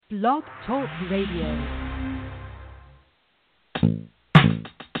Blog Talk Radio.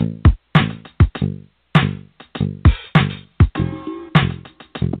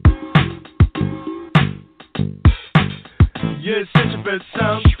 You're searching for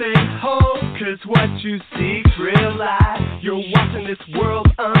something whole, 'cause what you seek's real life. You're watching this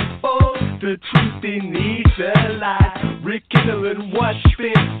world unfold, the truth beneath the lies. Rekindling what's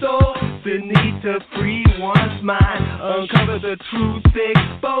been stole, the need to free one's mind. Uncover the truth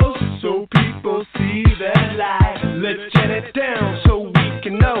exposed, so people see the light. Let's get it down so we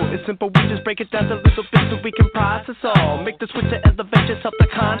can know. It's simple, we just break it down to little bits so we can process all. Make the switch to elevate yourself to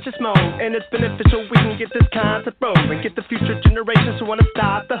conscious mode. And it's beneficial, we can get this concept rolling. Get the future generations who want to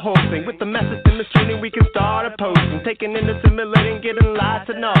stop the whole thing. With the message demonstrating, we can start opposing. Taking in, assimilating, getting lots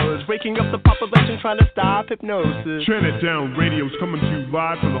of knowledge. Waking up the population, trying to stop hypnosis. Chant Down Radio's coming to you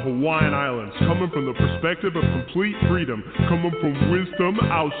live from the Hawaiian Islands. Coming from the perspective of complete freedom. Coming from wisdom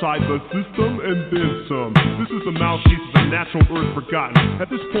outside the system and then some. This is the mouthpiece of the natural earth forgotten. At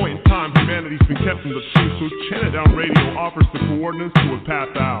this point in time, humanity's been kept from the truth, so Chant Down Radio offers the coordinates to a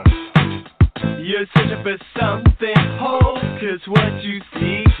path out. You're searching for something whole, 'cause what you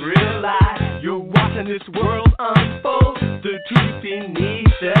seek's real life. You're watching this world unfold, the truth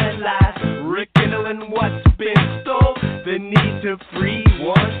beneath the lies. Rekindling what's been stole, the need to free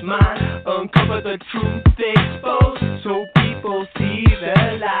one's mind. Uncover the truth exposed, so people see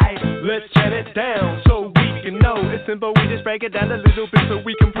the light. Let's chant it down so we can know. It's simple, we just break it down a little bit so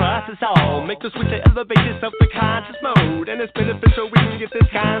we can process all. Make the switch to elevate yourself to conscious mode. And it's beneficial, we can get this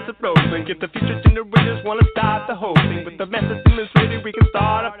concept rolling. Get the future generations want to stop the whole thing. With the message demonstrated, we can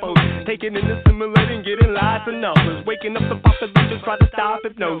start a post. Taking in, assimilating, getting lots of numbers. Waking up the population, try to stop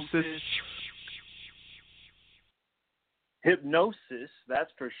hypnosis. Hypnosis,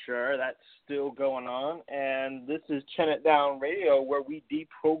 that's for sure. That's still going on. And this is Chant It Down Radio, where we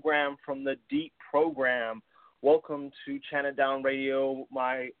deprogram from the deep program. Welcome to Chant It Down Radio,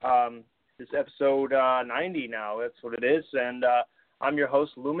 this episode 90 now. That's what it is. And I'm your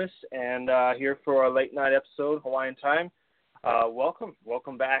host, Loomis, and here for a late night episode, Hawaiian time.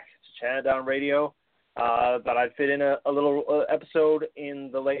 Welcome back to Chant It Down Radio. Thought I'd fit in a little episode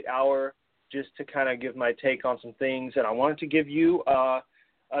in the late hour just to kind of give my take on some things. And I wanted to give you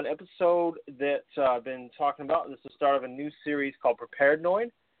an episode that I've been talking about. This is the start of a new series called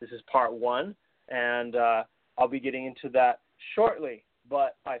Preparednoid. This is part 1, and I'll be getting into that shortly.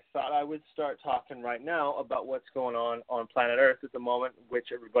 But I thought I would start talking right now about what's going on planet Earth at the moment,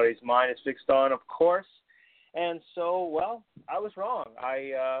 which everybody's mind is fixed on, of course. And so, well, I was wrong.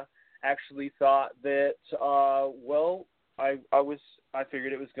 I actually thought that, I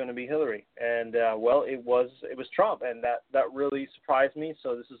figured it was going to be Hillary, and it was Trump, and that really surprised me.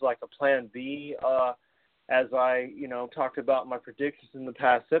 So this is like a plan B, as I talked about my predictions in the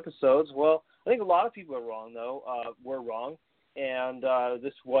past episodes. Well, I think a lot of people are wrong, though. Were wrong, and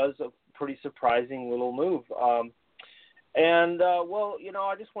this was a pretty surprising little move.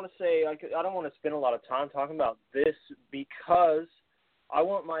 I just want to say I don't want to spend a lot of time talking about this because I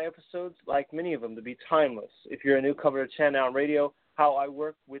want my episodes, like many of them, to be timeless. If you're a newcomer to Chant Down Radio, how I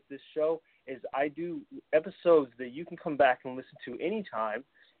work with this show is I do episodes that you can come back and listen to anytime,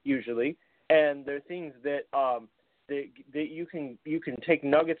 usually, and they're things that that you can take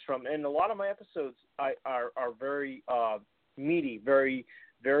nuggets from. And a lot of my episodes are very meaty, very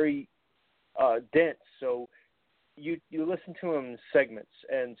very dense. So you listen to them in segments,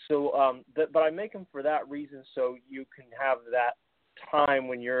 and so but I make them for that reason, so you can have that time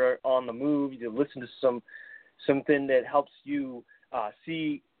when you're on the move. You listen to something that helps you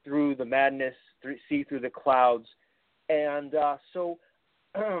see through the madness, see through the clouds, and so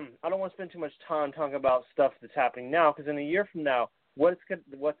I don't want to spend too much time talking about stuff that's happening now, because in a year from now, what's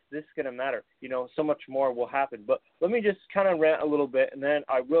this going to matter? So much more will happen. But let me just kind of rant a little bit, and then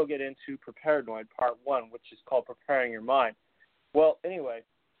I will get into Preparednoid Part 1, which is called Preparing Your Mind. Well, anyway,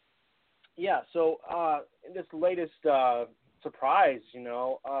 yeah, so in this latest surprise,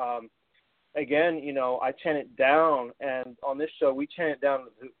 again, I chant it down, and on this show we chant it down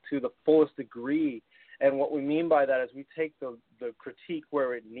to the fullest degree. And what we mean by that is we take the critique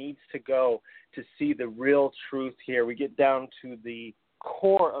where it needs to go to see the real truth here. We get down to the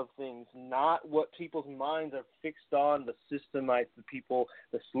core of things, not what people's minds are fixed on, the systemites, the people,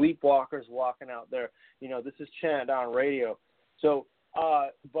 the sleepwalkers walking out there. This is Chant Down Radio. So,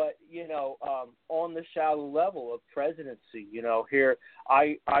 on the shallow level of presidency, here,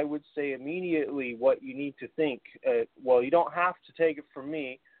 I would say immediately what you need to think. You don't have to take it from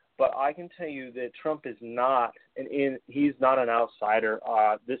me, but I can tell you that Trump is not, he's not an outsider.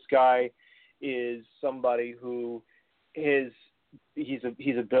 This guy is somebody who is he's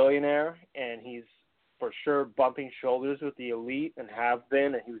a billionaire, and he's for sure bumping shoulders with the elite and have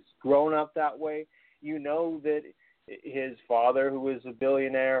been, and he was grown up that way. You know that his father, who was a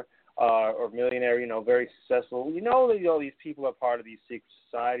billionaire or millionaire, very successful, you know that all these people are part of these secret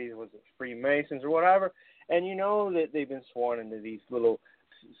societies, was it Freemasons or whatever, and you know that they've been sworn into these little,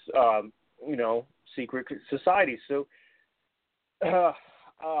 secret societies. So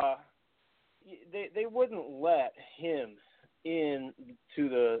they wouldn't let him into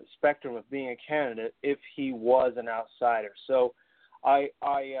the spectrum of being a candidate if he was an outsider. So I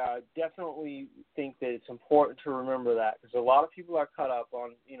definitely think that it's important to remember that, because a lot of people are caught up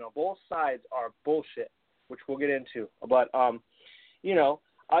on, both sides are bullshit, which we'll get into. But, I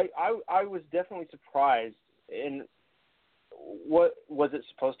was definitely surprised in what was it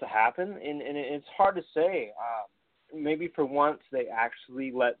supposed to happen, and it's hard to say. Maybe for once they actually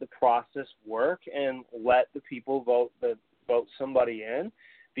let the process work and let the people vote somebody in,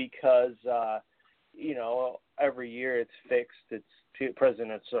 because every year it's fixed. It's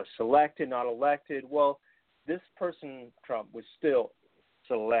presidents are selected, not elected. Well, this person, Trump, was still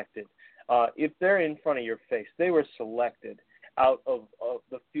selected. If they're in front of your face, they were selected out of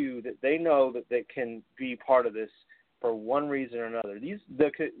the few that they know that they can be part of this for one reason or another.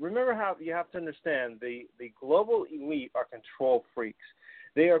 Remember how you have to understand the global elite are control freaks.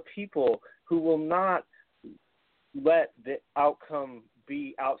 They are people who will not let the outcome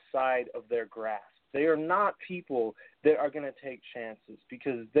be outside of their grasp. They are not people that are going to take chances,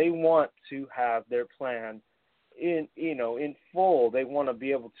 because they want to have their plan in full. They want to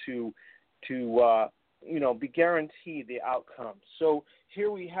be able to be guaranteed the outcome. So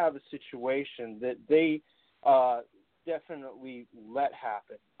here we have a situation that they definitely let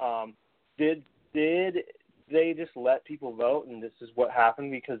happen. Did they just let people vote, and this is what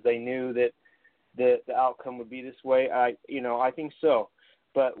happened because they knew that the outcome would be this way? I think so.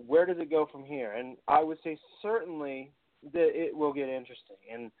 But where does it go from here? And I would say certainly that it will get interesting.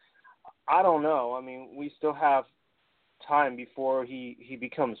 And I don't know. I mean, we still have time before he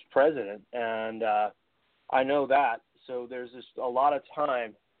becomes president, and I know that. So there's just a lot of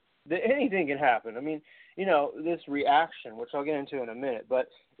time that anything can happen. I mean, this reaction, which I'll get into in a minute. But,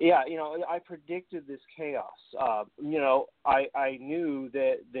 yeah, I predicted this chaos. I knew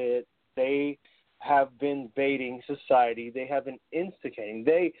that they have been baiting society. They have been instigating.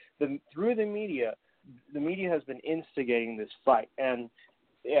 Through the media has been instigating this fight, and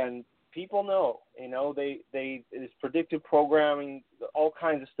people know. This predictive programming, all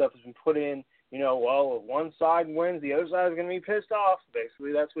kinds of stuff has been put in. Well, if one side wins, the other side is going to be pissed off.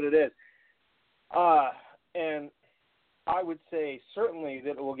 Basically, that's what it is. And I would say certainly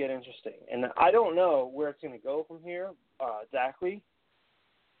that it will get interesting. And I don't know where it's going to go from here exactly,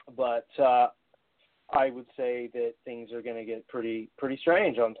 but I would say that things are going to get pretty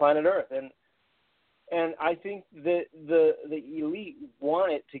strange on planet Earth, and I think that the elite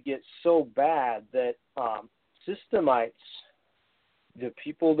want it to get so bad that systemites, the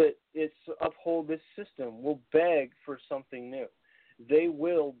people that uphold this system, will beg for something new. They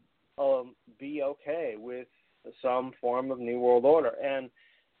will be okay with some form of new world order, and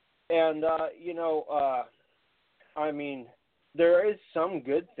I mean, there is some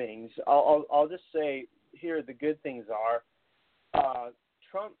good things. I'll just say here the good things are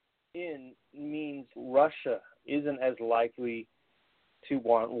Trump in means Russia isn't as likely to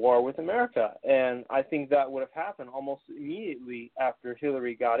want war with America. And I think that would have happened almost immediately after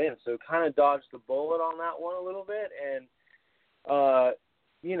Hillary got in. So kind of dodged the bullet on that one a little bit. And,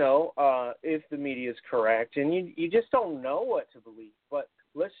 if the media is correct, and you just don't know what to believe, but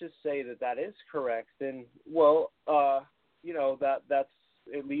let's just say that is correct, then, well, that's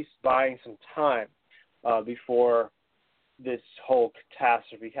at least buying some time before this whole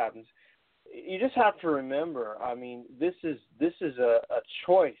catastrophe happens. You just have to remember, I mean, this is a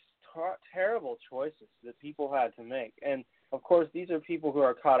choice, terrible choices that people had to make. And, of course, these are people who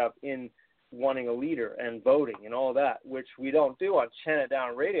are caught up in wanting a leader and voting and all that, which we don't do on Chant It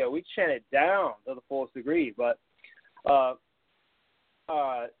Down Radio. We chant it down to the fullest degree. But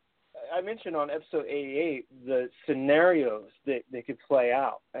I mentioned on episode 88 the scenarios that could play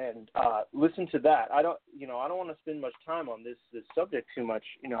out, and listen to that. I don't want to spend much time on this subject too much.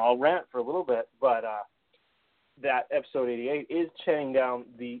 I'll rant for a little bit, but that episode 88 is chanting down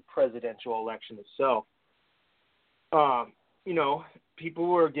the presidential election itself. People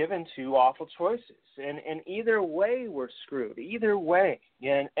were given two awful choices, and either way we're screwed. Either way,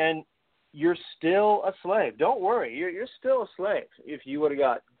 and you're still a slave. Don't worry, you're still a slave. If you would have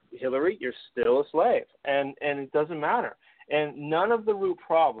got Hillary, you're still a slave, and it doesn't matter. And none of the root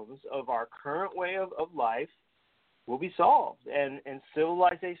problems of our current way of life will be solved, and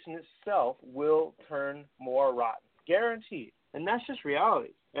civilization itself will turn more rotten, guaranteed. And that's just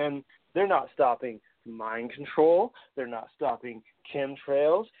reality. And they're not stopping mind control. They're not stopping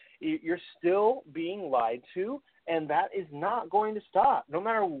chemtrails. You're still being lied to, and that is not going to stop, no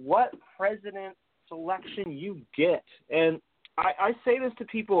matter what president selection you get. And I say this to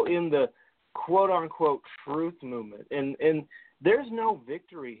people in the quote-unquote truth movement, and there's no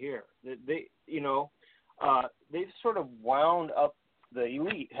victory here. They've sort of wound up, the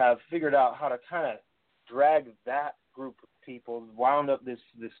elite have figured out how to kind of drag that group of people, wound up this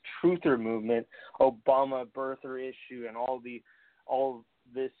truther movement, Obama birther issue, and all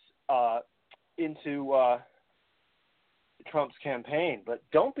this into Trump's campaign. But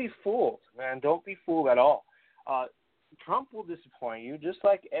don't be fooled, man. Don't be fooled at all. Trump will disappoint you, just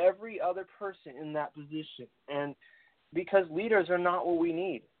like every other person in that position, and because leaders are not what we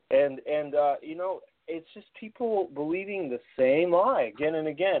need. And it's just people believing the same lie again and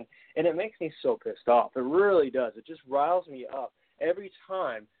again, and it makes me so pissed off. It really does. It just riles me up every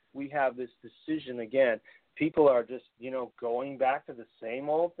time we have this decision again. People are just, going back to the same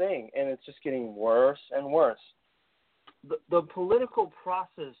old thing, and it's just getting worse and worse. The political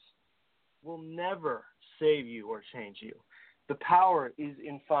process will never save you or change you. The power is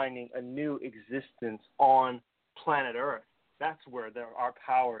in finding a new existence on planet Earth. That's where our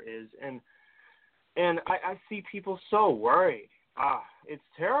power is, and I see people so worried. It's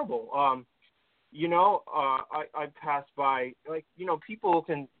terrible. I pass by, people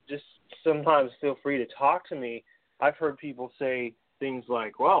can just sometimes feel free to talk to me. I've heard people say things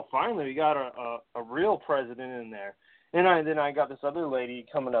like, well, finally we got a real president in there. And then I got this other lady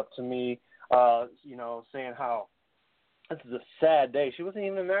coming up to me, saying how this is a sad day. She wasn't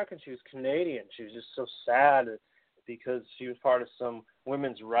even American. She was Canadian. She was just so sad because she was part of some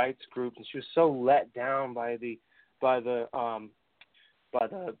women's rights group, and she was so let down by the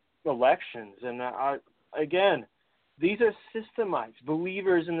elections. And again, these are systemites,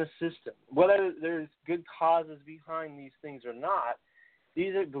 believers in the system. Whether there's good causes behind these things or not,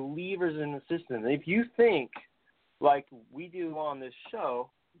 these are believers in the system. If you think like we do on this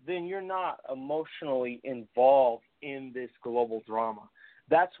show, then you're not emotionally involved in this global drama.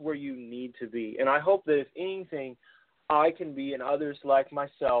 That's where you need to be. And I hope that if anything, I can be, and others like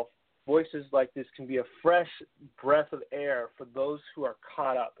myself, voices like this can be a fresh breath of air for those who are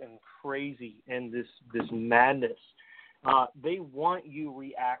caught up and crazy in this madness. They want you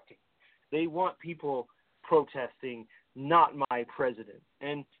reacting. They want people protesting, not my president.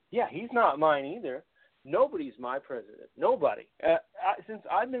 And, yeah, he's not mine either. Nobody's my president. Nobody. Since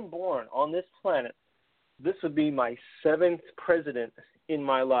I've been born on this planet, this would be my 7th president in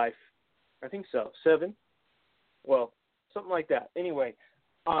my life. I think so. 7? Well, something like that. Anyway,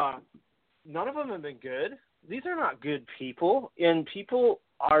 none of them have been good. These are not good people, and people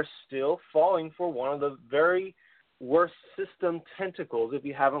are still falling for one of the very worst system tentacles. If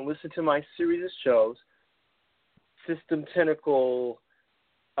you haven't listened to my series of shows, System Tentacle,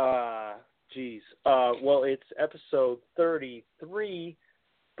 it's episode 33,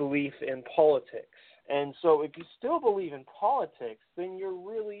 Belief in Politics. And so if you still believe in politics, then you're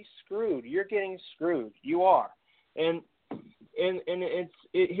really screwed. You're getting screwed. You are. And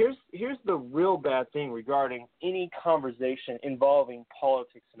here's the real bad thing regarding any conversation involving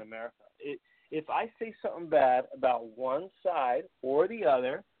politics in America. If I say something bad about one side or the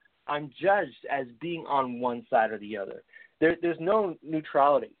other, I'm judged as being on one side or the other. There's no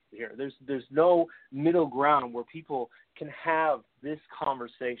neutrality here. There's no middle ground where people can have this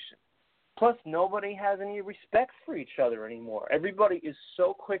conversation. Plus, nobody has any respect for each other anymore. Everybody is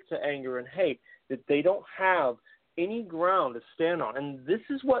so quick to anger and hate that they don't have any ground to stand on. And this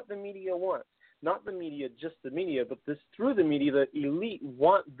is what the media wants. Not the media, just the media, but through the media, the elite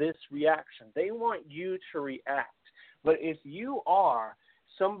want this reaction. They want you to react. But if you are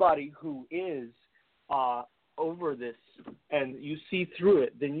somebody who is over this and you see through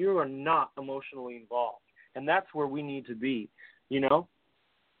it, then you are not emotionally involved. And that's where we need to be,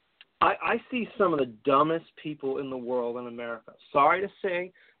 I see some of the dumbest people in the world in America. Sorry to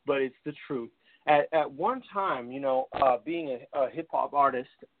say, but it's the truth. At one time, being a hip-hop artist,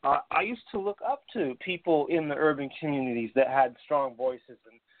 I used to look up to people in the urban communities that had strong voices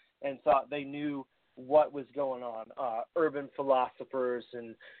and thought they knew what was going on, urban philosophers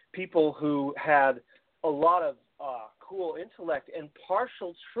and people who had a lot of cool intellect and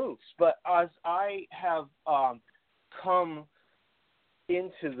partial truths. But as I have come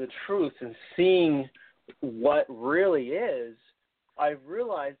into the truth and seeing what really is, I've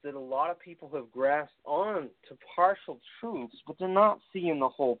realized that a lot of people have grasped on to partial truths, but they're not seeing the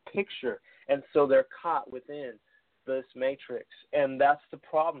whole picture, and so they're caught within this matrix, and that's the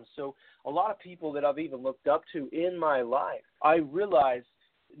problem. So a lot of people that I've even looked up to in my life, I realize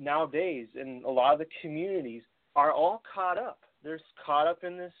nowadays in a lot of the communities are all caught up. They're caught up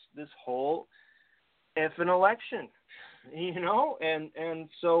in this whole effing election, and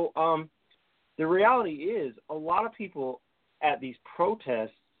so the reality is a lot of people at these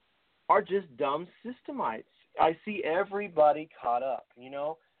protests are just dumb systemites. I see everybody caught up,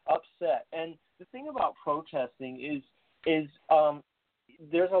 upset. And the thing about protesting is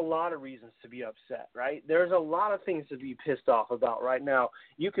there's a lot of reasons to be upset, right? There's a lot of things to be pissed off about right now.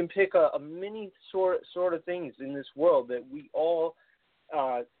 You can pick a many sort of things in this world that we all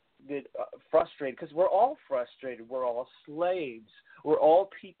get frustrated, because we're all frustrated. We're all slaves. We're all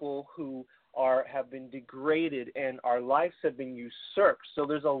people who have been degraded, and our lives have been usurped. So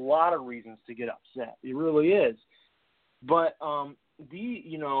there's a lot of reasons to get upset. It really is. But I'm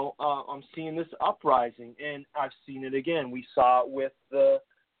seeing this uprising, and I've seen it again. We saw it with the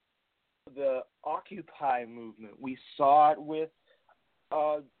Occupy movement. We saw it with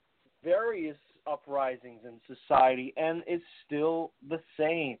various uprisings in society, and it's still the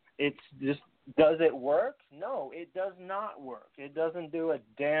same. It's just, does it work? No, it does not work. It doesn't do a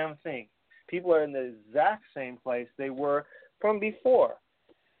damn thing. People are in the exact same place they were from before.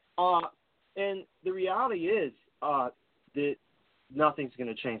 And the reality is that nothing's going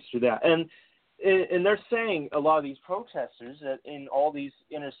to change through that. And they're saying, a lot of these protesters that in all these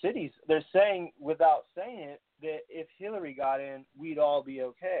inner cities, they're saying, without saying it, that if Hillary got in, we'd all be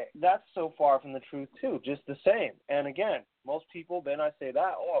okay. That's so far from the truth, too, just the same. And again, most people, then I say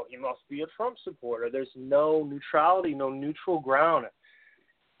that, you must be a Trump supporter. There's no neutrality, no neutral ground.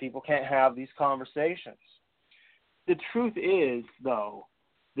 People can't have these conversations. The truth is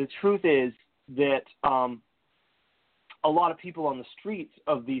that a lot of people on the streets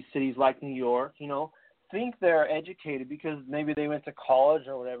of these cities like New York, think they're educated because maybe they went to college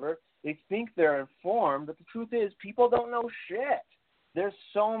or whatever. They think they're informed, but the truth is people don't know shit. There's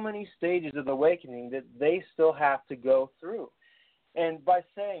so many stages of awakening that they still have to go through. And by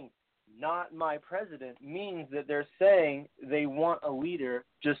saying, not my president, means that they're saying they want a leader,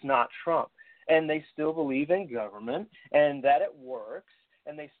 just not Trump. And they still believe in government and that it works,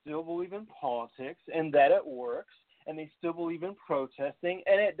 and they still believe in politics and that it works, and they still believe in protesting,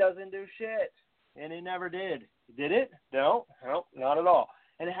 and it doesn't do shit. And it never did. Did it? No, not at all.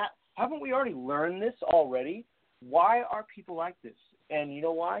 And haven't we already learned this already? Why are people like this? And you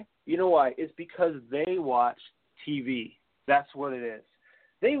know why? It's because they watch TV. That's what it is.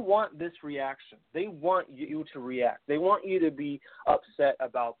 They want this reaction. They want you to react. They want you to be upset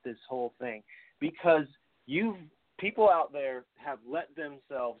about this whole thing because people out there have let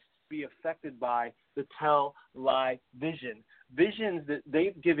themselves be affected by the tell-lie vision. Visions that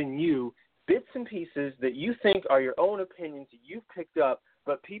they've given you, bits and pieces that you think are your own opinions that you've picked up,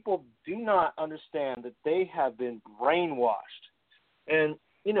 but people do not understand that they have been brainwashed. And,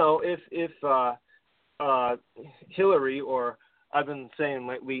 if Hillary, or I've been saying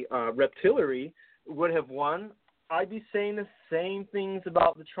lately, Reptillery would have won, I'd be saying the same things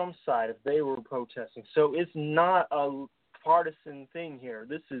about the Trump side if they were protesting. So it's not a partisan thing here.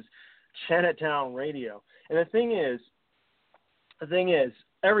 This is Chinatown Radio. And the thing is,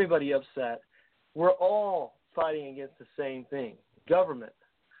 everybody upset. We're all fighting against the same thing. Government,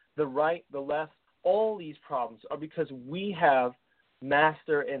 the right, the left, all these problems are because we have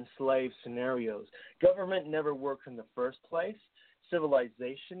master and slave scenarios. Government never worked in the first place.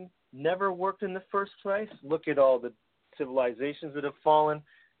 Civilization never worked in the first place. Look at all the civilizations that have fallen.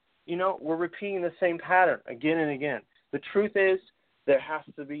 We're repeating the same pattern again and again. The truth is, there has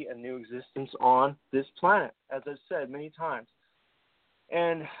to be a new existence on this planet, as I've said many times.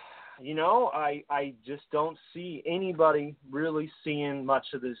 And, I just don't see anybody really seeing much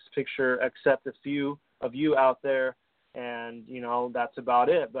of this picture except a few of you out there, and, that's about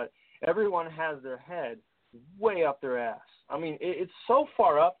it. But everyone has their head way up their ass. I mean, it's so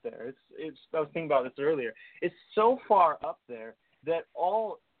far up there. I was thinking about this earlier. It's so far up there that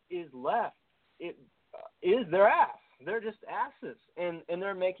all is left is their ass. They're just asses, and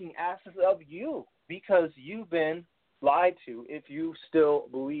they're making asses of you because you've been lied to. If you still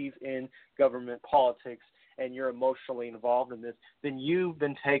believe in government politics and you're emotionally involved in this, then you've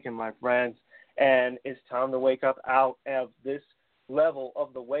been taken, my friends, and it's time to wake up out of this level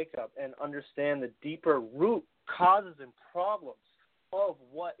of the wake up and understand the deeper root causes and problems of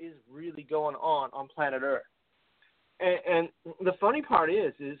what is really going on planet Earth. And the funny part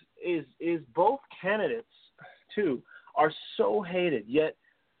is both candidates too are so hated, yet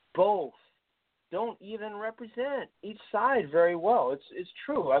both don't even represent each side very well. It's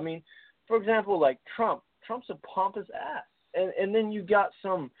true. I mean, for example, like Trump Trump's a pompous ass. And then you got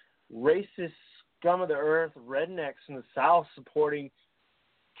some racist scum of the earth rednecks in the South supporting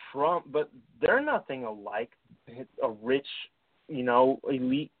Trump, but they're nothing alike a rich,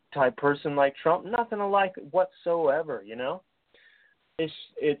 elite type person like Trump. Nothing alike whatsoever, It's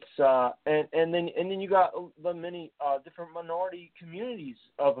and then you got the many different minority communities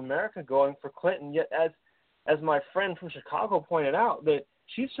of America going for Clinton. Yet as my friend from Chicago pointed out, that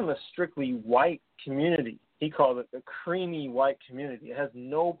she's from a strictly white community. He called it a creamy white community. It has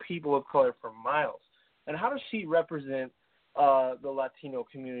no people of color for miles. And how does she represent the Latino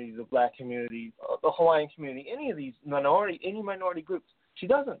community, the black community, the Hawaiian community, any minority groups? She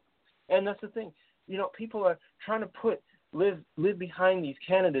doesn't. And that's the thing. People are trying to live behind these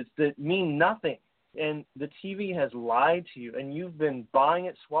candidates that mean nothing. And the TV has lied to you, and you've been buying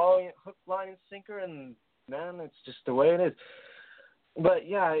it, swallowing it, hook, line, and sinker, and man, it's just the way it is. But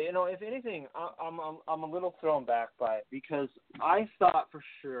yeah, if anything, I'm a little thrown back by it, because I thought for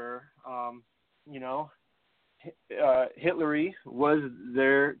sure, Hitlery was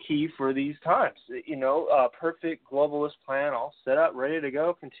their key for these times. A perfect globalist plan, all set up, ready to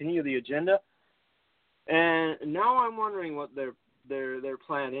go, continue the agenda. And now I'm wondering what their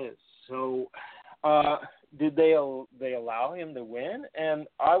plan is. So, did they allow him to win? And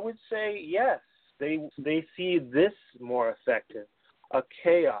I would say yes. They see this more effective, a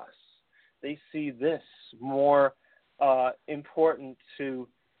chaos. They see this more important to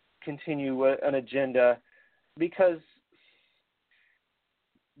continue an agenda, because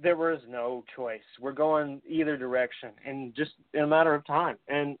there was no choice. We're going either direction, and just in a matter of time.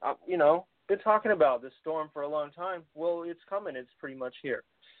 And been talking about this storm for a long time. Well, it's coming. It's pretty much here,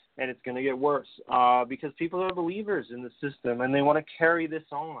 and it's going to get worse because people are believers in the system, and they want to carry this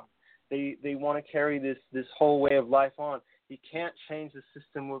on. They want to carry this whole way of life on. You can't change the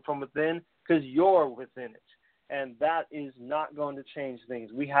system from within, because you're within it, and that is not going to change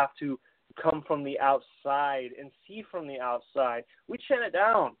things. We have to come from the outside and see from the outside. We chant it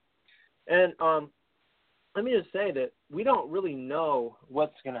down, and let me just say that we don't really know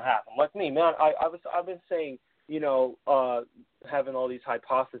what's going to happen. Like me, man, I've been saying, having all these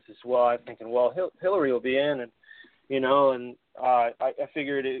hypotheses. Well, I'm thinking, Hillary will be in, and and I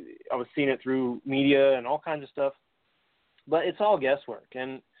figured I was seeing it through media and all kinds of stuff, but it's all guesswork.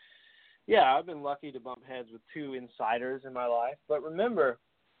 And yeah, I've been lucky to bump heads with 2 insiders in my life, but remember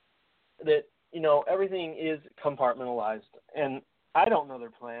that everything is compartmentalized, and I don't know their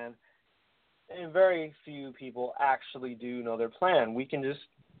plan. And very few people actually do know their plan.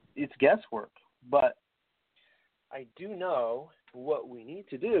 It's guesswork. But I do know what we need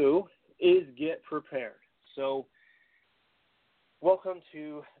to do is get prepared. So welcome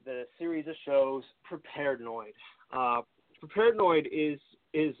to the series of shows, Preparednoid. Preparednoid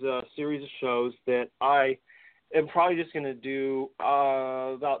is a series of shows that I am probably just going to do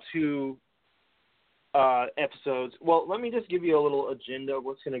about 2 episodes. Well, let me just give you a little agenda of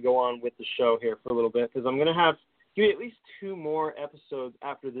what's going to go on with the show here for a little bit, because I'm going to give you at least 2 more episodes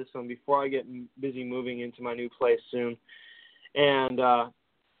after this one before I get busy moving into my new place soon. And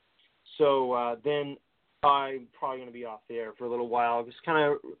so then I'm probably going to be off the air for a little while, just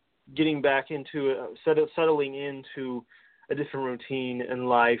kind of getting back into settling into a different routine in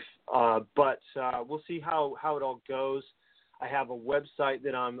life. But we'll see how it all goes. I have a website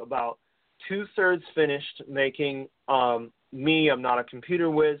that I'm about 2/3 finished making. I'm not a computer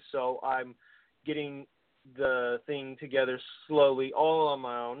whiz, so I'm getting the thing together slowly, all on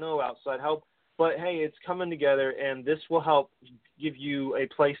my own, no outside help. But hey, it's coming together, and this will help give you a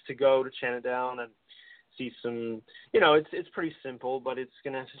place to go to chant it down and see some. It's pretty simple, but it's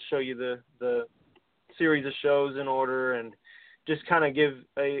going to show you the series of shows in order, and just kind of give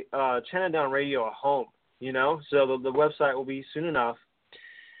a Chant It Down Radio a home. So the website will be soon enough.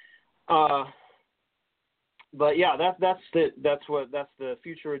 But yeah, that's the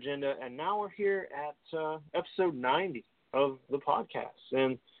future agenda. And now we're here at episode 90 of the podcast.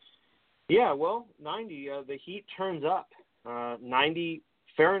 And yeah, 90, the heat turns up. 90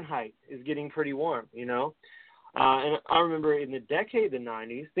 Fahrenheit is getting pretty warm, And I remember in the decade, the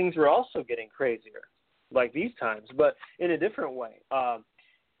 90s, things were also getting crazier, like these times, but in a different way.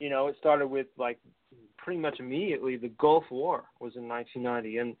 It started with pretty much immediately the Gulf War was in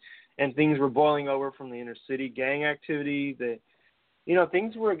 1990, and things were boiling over from the inner city, gang activity.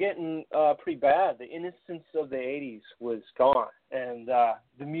 Things were getting pretty bad. The innocence of the 80s was gone, and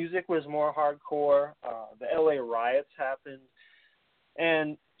the music was more hardcore. The LA riots happened,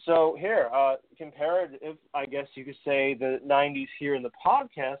 and so here, comparative, I guess you could say the 90s here in the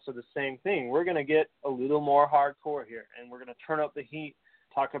podcast are the same thing. We're going to get a little more hardcore here, and we're going to turn up the heat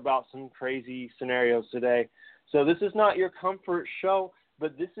talk about some crazy scenarios today. So this is not your comfort show,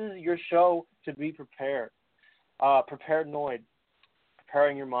 but this is your show to be prepared. Preparednoid,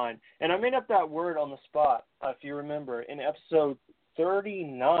 preparing your mind. And I made up that word on the spot, if you remember, in episode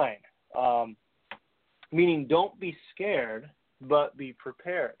 39, meaning don't be scared, but be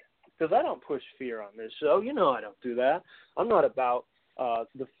prepared. Because I don't push fear on this show. You know I don't do that. I'm not about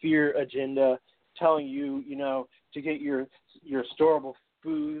the fear agenda telling you, to get your storable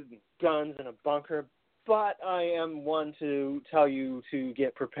food and guns in a bunker. But I am one to tell you to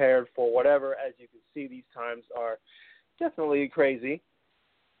get prepared for whatever. As you can see, these times are definitely crazy.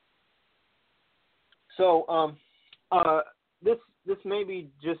 So this may be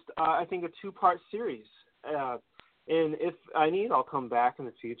just, I think, a two-part series. And if I need, I'll come back in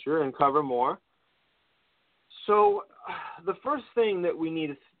the future and cover more. So the first thing that we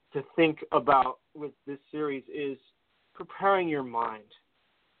need to think about with this series is preparing your mind.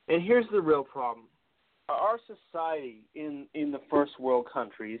 And here's the real problem. Our society in the first world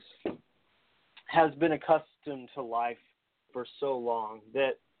countries has been accustomed to life for so long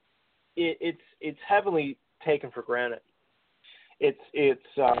that it's heavily taken for granted. It's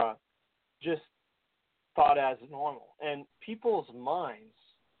just thought as normal. And people's minds,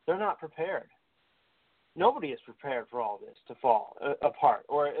 they're not prepared. Nobody is prepared for all this to fall apart,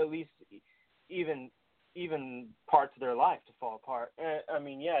 or at least even parts of their life to fall apart. I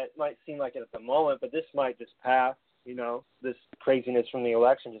mean, yeah, it might seem like it at the moment, but this might just pass. This craziness from the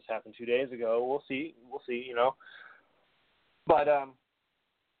election just happened 2 days ago. We'll see. But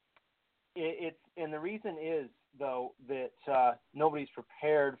and the reason is, though, that nobody's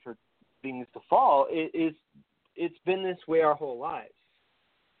prepared for things to fall. It's been this way our whole lives.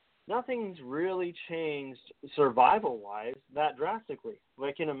 Nothing's really changed survival-wise that drastically.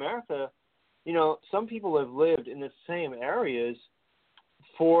 Like in America, some people have lived in the same areas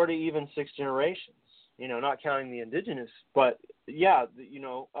 4 to even 6 generations, not counting the indigenous. But, yeah,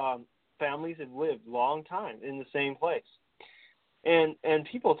 families have lived long time in the same place. And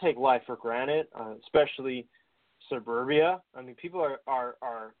people take life for granted, especially suburbia. I mean, people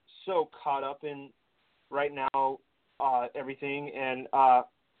are so caught up in right now everything and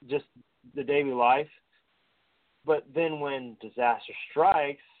just the daily life. But then when disaster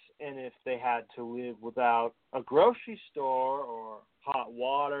strikes, and if they had to live without a grocery store or hot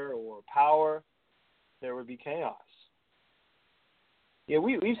water or power, there would be chaos. Yeah,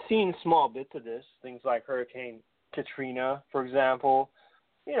 we've seen small bits of this, things like Hurricane Katrina, for example,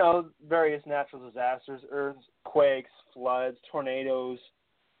 various natural disasters, earthquakes, floods, tornadoes,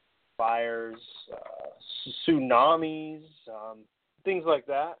 fires, tsunamis, things like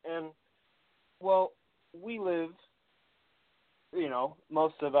that. And, well, we live,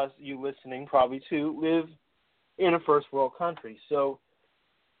 most of us, you listening probably too, live in a first world country. So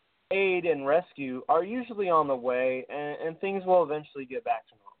aid and rescue are usually on the way, and things will eventually get back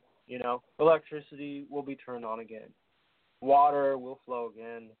to normal. Electricity will be turned on again. Water will flow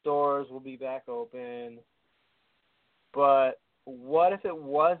again. Stores will be back open. But what if it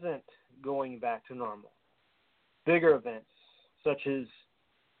wasn't going back to normal? Bigger events such as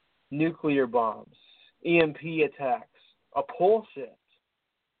nuclear bombs, EMP attacks, a pole shift.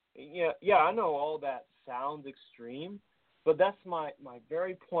 Yeah, I know all that sounds extreme, but that's my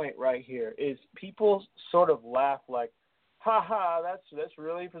very point right here is people sort of laugh like, ha, that's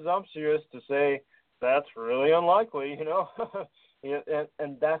really presumptuous to say that's really unlikely,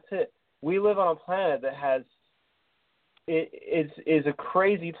 and that's it. We live on a planet that has is a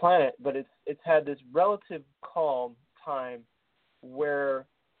crazy planet, but it's had this relative calm time where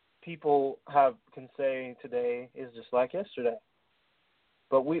people can say today is just like yesterday.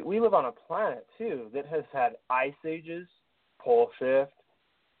 But we live on a planet too that has had ice ages, pole shift,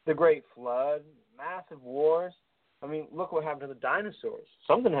 the Great Flood, massive wars. I mean, look what happened to the dinosaurs.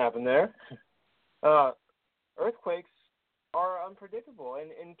 Something happened there. Earthquakes are unpredictable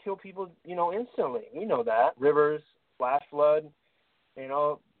and kill people, instantly. We know that. Rivers, flash flood, they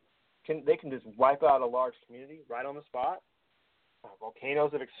can just wipe out a large community right on the spot.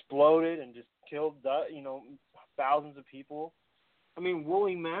 Volcanoes have exploded and just killed, thousands of people. I mean,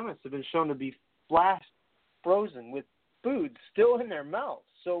 woolly mammoths have been shown to be flash frozen with food still in their mouths.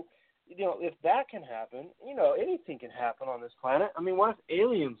 So, if that can happen, anything can happen on this planet. I mean, what if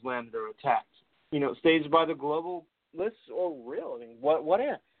aliens landed or attacked? Staged by the globalists or real? I mean, what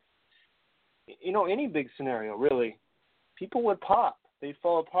if? Any big scenario, really. People would pop. They'd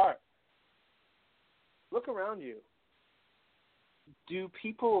fall apart. Look around you. Do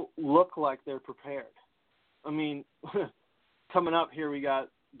people look like they're prepared? I mean, coming up here we got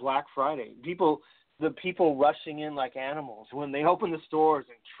Black Friday. People the people rushing in like animals when they open the stores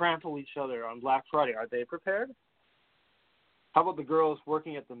and trample each other on Black Friday. Are they prepared? How about the girls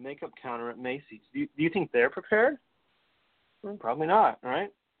working at the makeup counter at Macy's? Do you think they're prepared? Probably not,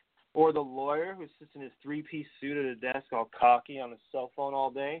 right? Or the lawyer who sits in his three-piece suit at a desk all cocky on his cell phone all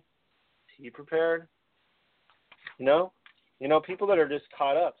day? Is he prepared? You know, people that are just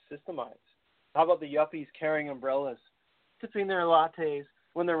caught up, systemized. How about the yuppies carrying umbrellas, sipping their lattes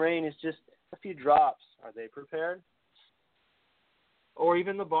when the rain is just a few drops? Are they prepared? Or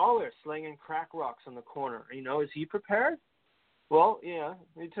even the baller slinging crack rocks on the corner. Is he prepared? Well, yeah,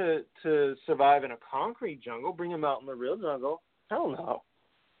 to survive in a concrete jungle, bring him out in the real jungle. Hell no.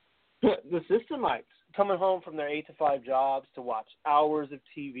 The systemites coming home from their 8 to 5 jobs to watch hours of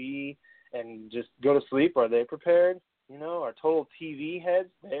TV and just go to sleep. Are they prepared? Our total TV heads,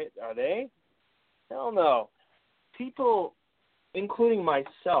 are they? Hell no. People, including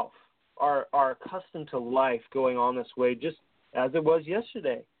myself, are accustomed to life going on this way just as it was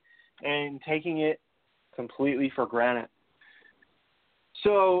yesterday and taking it completely for granted.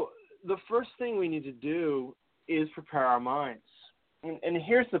 So the first thing we need to do is prepare our minds. And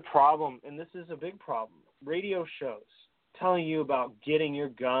here's the problem, and this is a big problem. Radio shows telling you about getting your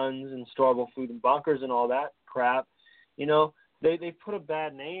guns and storable food in bunkers and all that crap, they put a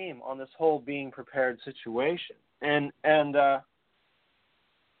bad name on this whole being prepared situation. And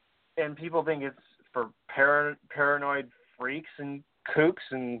people think it's for paranoid freaks and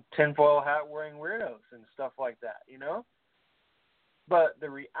kooks and tinfoil hat wearing weirdos and stuff like that, But the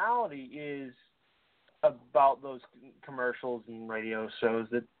reality is about those commercials and radio shows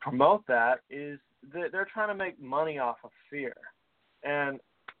that promote that is that they're trying to make money off of fear. And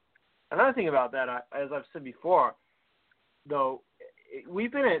another thing about that, as I've said before, though,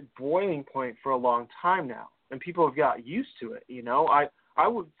 we've been at boiling point for a long time now, and people have got used to it. I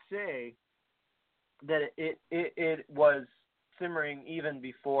would say that it was simmering even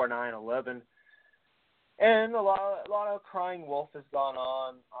before 9/11. And a lot of crying wolf has gone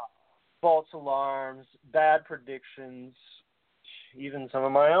on, false alarms, bad predictions, even some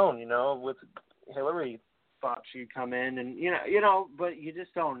of my own, with Hillary thought she'd come in and, but you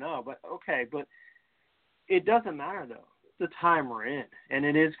just don't know. But, okay, but it doesn't matter, though. It's the time we're in, and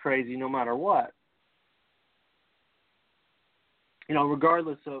it is crazy no matter what.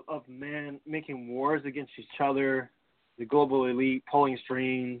 Regardless of man making wars against each other, the global elite pulling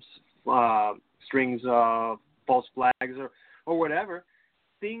strings of false flags or whatever,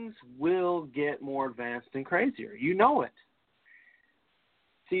 things will get more advanced and crazier. You know it.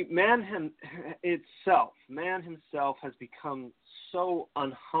 See, man himself has become so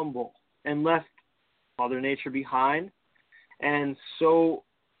unhumble and left Mother Nature behind, and so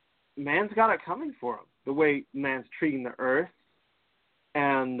man's got it coming for him. The way man's treating the earth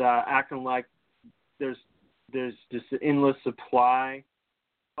and acting like there's just an endless supply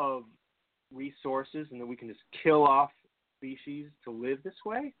of resources and that we can just kill off species to live this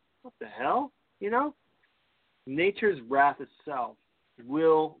way? What the hell? Nature's wrath itself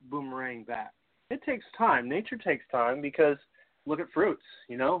will boomerang back. It takes time. Nature takes time because look at fruits,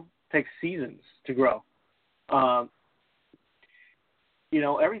 it takes seasons to grow.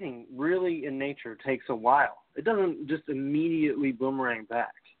 Everything really in nature takes a while. It doesn't just immediately boomerang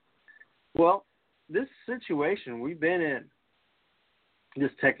back. Well, this situation we've been in,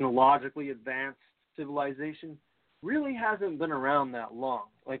 this technologically advanced civilization, really hasn't been around that long.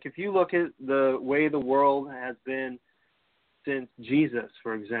 Like if you look at the way the world has been since Jesus,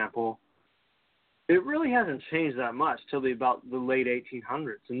 for example, it really hasn't changed that much till about the late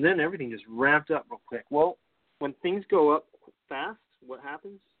 1800s. And then everything just ramped up real quick. Well, when things go up fast, what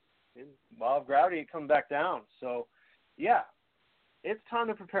happens? In law of gravity, it comes back down. So, yeah, it's time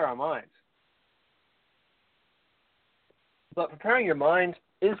to prepare our minds. But preparing your mind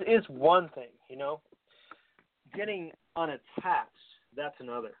is one thing, Getting unattached, that's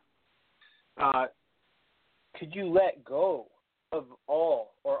another. Could you let go of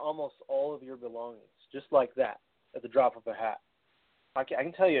all or almost all of your belongings, just like that, at the drop of a hat? I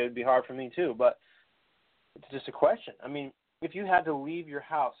can tell you it would be hard for me too, but it's just a question. I mean, if you had to leave your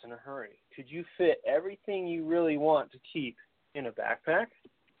house in a hurry, could you fit everything you really want to keep in a backpack?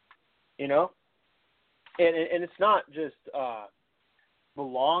 And it's not just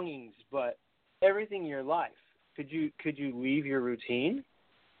belongings, but everything in your life. Could you leave your routine?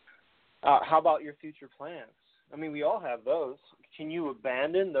 How about your future plans? I mean, we all have those. Can you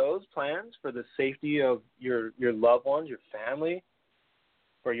abandon those plans for the safety of your loved ones, your family,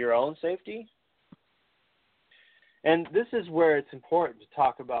 for your own safety? And this is where it's important to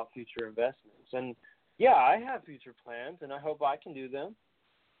talk about future investments. And, yeah, I have future plans, and I hope I can do them.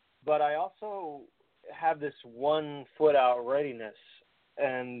 But I also have this 1 foot out readiness,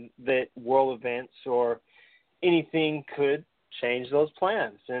 and that world events or anything could change those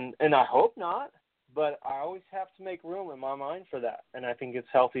plans. And I hope not, but I always have to make room in my mind for that, and I think it's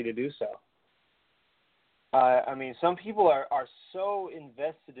healthy to do so. I mean, some people are so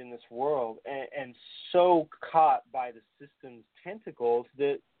invested in this world and so caught by the system's tentacles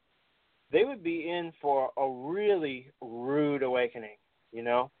that they would be in for a really rude awakening, you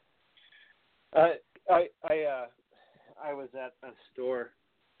know? I was at a store,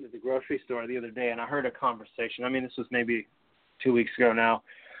 at the grocery store the other day, and I heard a conversation. I mean, this was maybe 2 weeks ago now.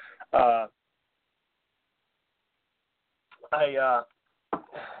 I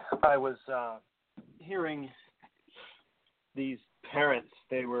was hearing these parents.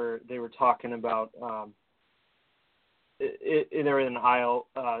 They were talking about. They're in an aisle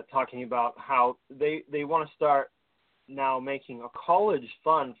talking about how they want to start now making a college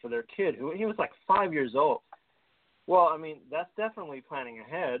fund for their kid. He was like 5 years old. Well, I mean, that's definitely planning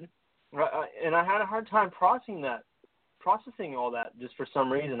ahead. And I had a hard time processing all that just for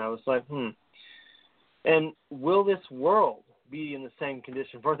some reason. I was like, And will this world be in the same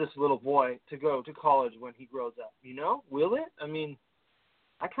condition for this little boy to go to college when he grows up? You know, will it? I mean,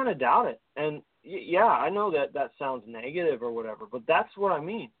 I kind of doubt it. And yeah, I know that sounds negative or whatever, but that's what I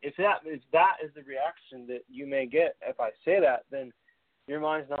mean. If that is the reaction that you may get if I say that, then your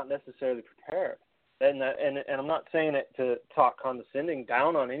mind's not necessarily prepared. And I'm not saying it to talk condescending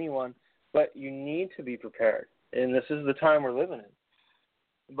down on anyone, but you need to be prepared. And this is the time we're living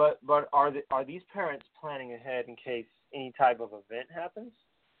in. But are these parents planning ahead in case any type of event happens?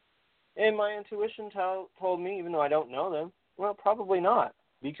 And my intuition told me, even though I don't know them, well, probably not,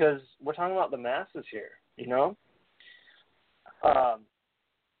 because we're talking about the masses here, you know? Oh,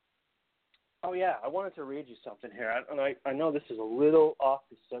 yeah, I wanted to read you something here. I know this is a little off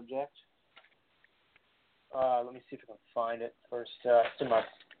the subject. Let me see if I can find it first. It's in my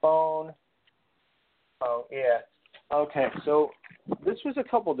phone. Oh, yeah. Okay, so this was a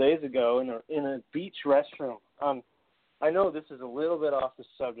couple days ago in a beach restroom. I know this is a little bit off the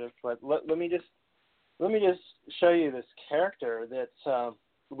subject, but let me just show you this character that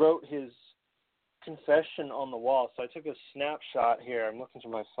wrote his confession on the wall. So I took a snapshot here. I'm looking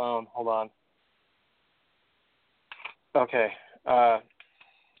through my phone. Hold on. Okay.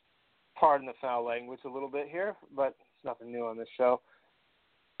 Pardon the foul language a little bit here, but it's nothing new on this show.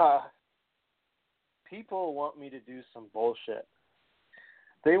 People want me to do some bullshit.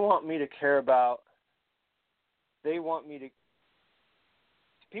 They want me to care about. People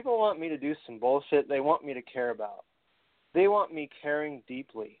want me to do some bullshit they want me to care about. They want me caring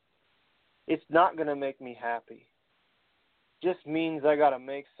deeply. It's not going to make me happy. Just means I got to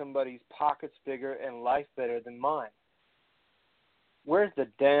make somebody's pockets bigger and life better than mine. Where's the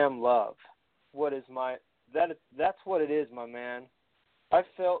damn love? That's what it is, my man. I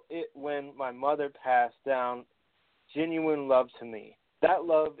felt it when my mother passed down genuine love to me. That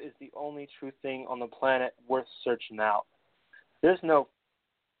love is the only true thing on the planet worth searching out. There's no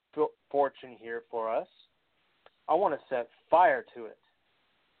fortune here for us. I want to set fire to it.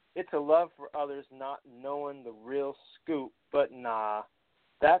 It's a love for others not knowing the real scoop, but nah,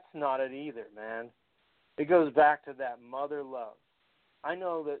 that's not it either, man. It goes back to that mother love. I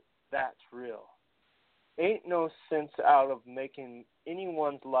know that that's real. Ain't no sense out of making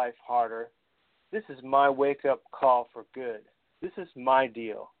anyone's life harder. This is my wake-up call for good. This is my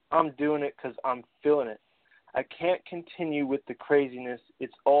deal. I'm doing it because I'm feeling it. I can't continue with the craziness.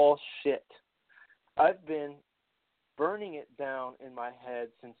 It's all shit. I've been burning it down in my head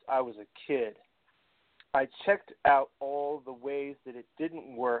since I was a kid. I checked out all the ways that it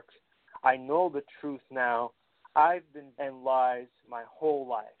didn't work. I know the truth now. I've been in lies my whole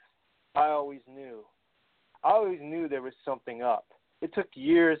life. I always knew there was something up. It took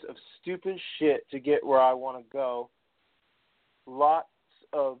years of stupid shit to get where I want to go. Lots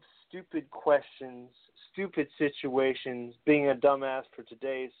of stupid questions, stupid situations, being a dumbass for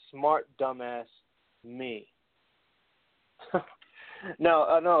today's smart dumbass me. Now,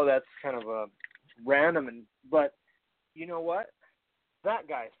 I know that's kind of a random, but you know what? That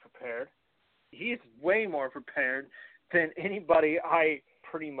guy's prepared. He's way more prepared than anybody I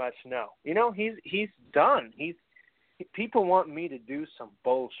pretty much know. You know, he's done. People want me to do some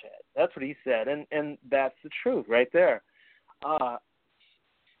bullshit. That's what he said, and that's the truth right there.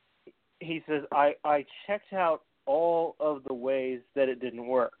 He says, I checked out all of the ways that it didn't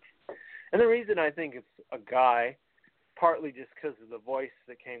work. And the reason I think it's a guy, partly just because of the voice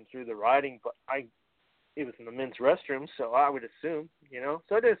that came through the writing, but it was in the men's restroom, so I would assume, you know.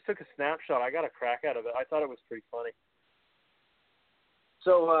 So I just took a snapshot. I got a crack out of it. I thought it was pretty funny.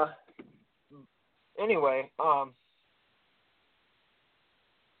 So anyway,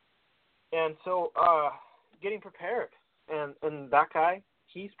 and so getting prepared, and that guy,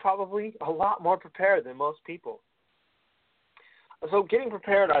 he's probably a lot more prepared than most people. So getting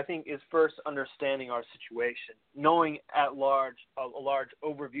prepared, I think, is first understanding our situation, knowing at large a large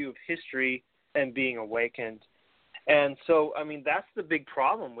overview of history, and being awakened. And so, I mean, that's the big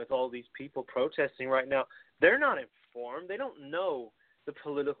problem with all these people protesting right now. They're not informed. They don't know the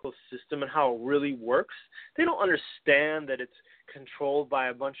political system and how it really works. They don't understand that it's controlled by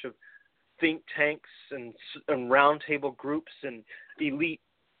a bunch of think tanks and roundtable groups and elite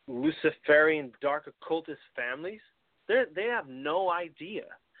Luciferian dark occultist families. They have no idea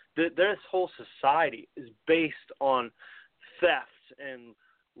that this whole society is based on theft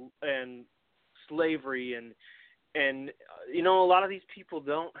and slavery and you know, a lot of these people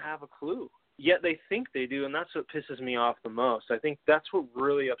don't have a clue, yet they think they do, and that's what pisses me off the most. I think that's what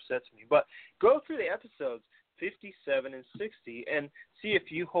really upsets me. But go through the episodes 57 and 60 and see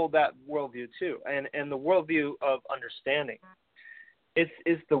if you hold that worldview too, and the worldview of understanding. It's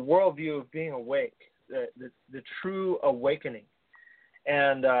the worldview of being awake. The true awakening,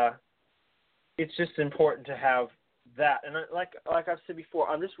 and it's just important to have that. And like I've said before,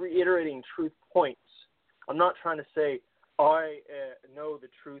 I'm just reiterating truth points. I'm not trying to say I know the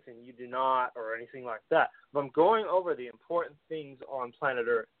truth and you do not, or anything like that. But I'm going over the important things on planet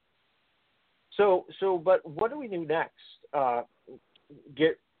Earth. But what do we do next?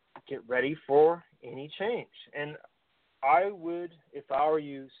 Get ready for any change. And I would, if I were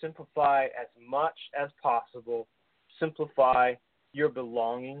you, simplify as much as possible. Simplify your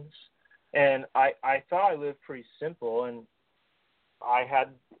belongings. And I thought I lived pretty simple, and I had,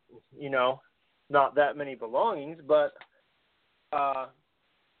 not that many belongings, but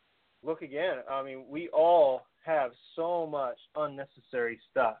look again. I mean, we all have so much unnecessary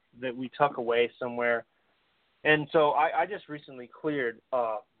stuff that we tuck away somewhere. And so I just recently cleared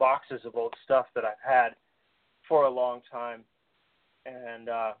boxes of old stuff that I've had for a long time, and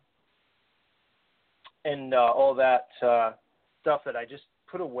all that stuff that I just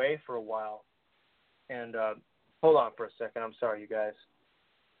put away for a while. And hold on for a second. I'm sorry, you guys.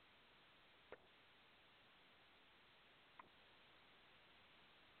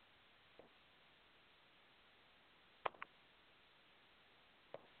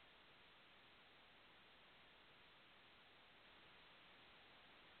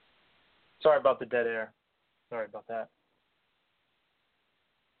 Sorry about the dead air. Sorry about that.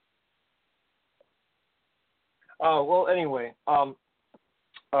 Well, anyway, I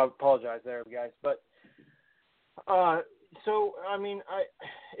apologize there, guys. But so I mean,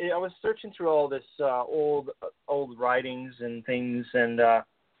 I was searching through all this old writings and things, and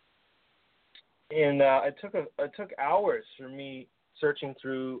it took hours for me searching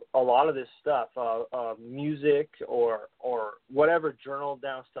through a lot of this stuff, music or whatever journaled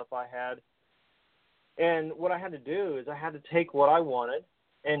down stuff I had. And what I had to do is I had to take what I wanted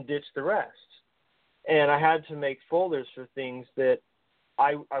and ditch the rest. And I had to make folders for things that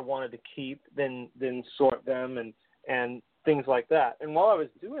I wanted to keep, then sort them and things like that. And while I was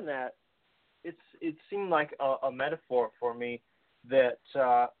doing that, it seemed like a metaphor for me that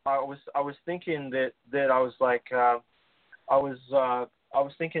I was thinking that I was like I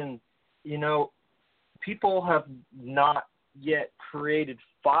was thinking, people have not yet created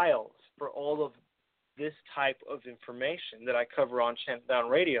files for all of this type of information that I cover on Chant Down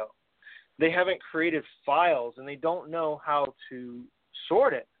Radio. They haven't created files, and they don't know how to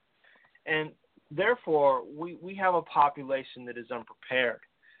sort it. And therefore, we have a population that is unprepared.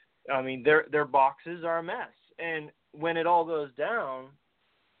 I mean, their boxes are a mess. And when it all goes down,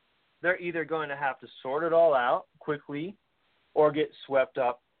 they're either going to have to sort it all out quickly or get swept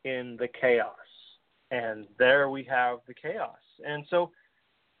up in the chaos. And there we have the chaos. And so,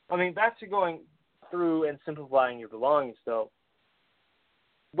 I mean, back to going through and simplifying your belongings, though.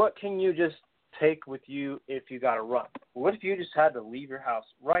 What can you just take with you if you got to run? What if you just had to leave your house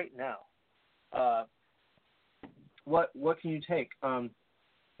right now? What can you take? And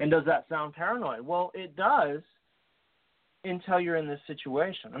does that sound paranoid? Well, it does until you're in this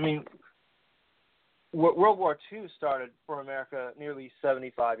situation. I mean, World War II started for America nearly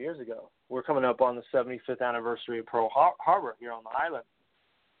 75 years ago. We're coming up on the 75th anniversary of Pearl Harbor here on the island.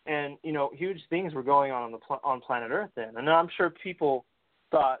 And, huge things were going on on planet Earth then. And I'm sure people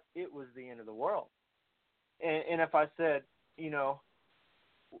thought it was the end of the world. And if I said,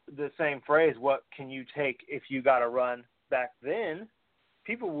 the same phrase, what can you take if you got to run back then,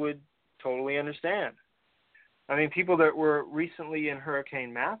 people would totally understand. I mean, people that were recently in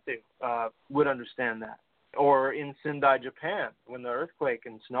Hurricane Matthew would understand that. Or in Sendai, Japan, when the earthquake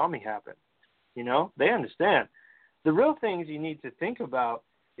and tsunami happened. They understand. The real things you need to think about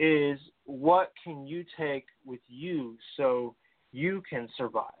is what can you take with you so you can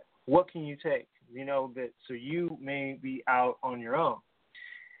survive? What can you take, that so you may be out on your own?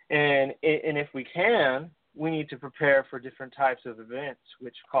 And if we can, we need to prepare for different types of events,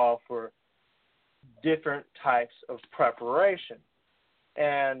 which call for different types of preparation.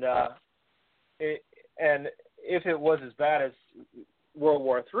 And if it was as bad as World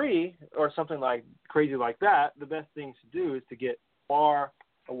War III or something like crazy like that, the best thing to do is to get far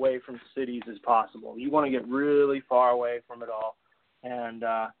away from cities as possible. You want to get really far away from it all, and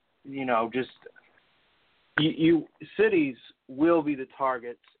just cities will be the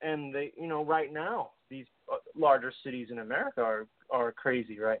targets, and they, right now these larger cities in America are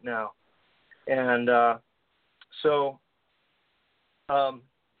crazy right now, and so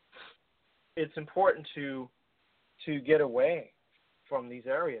it's important to get away from these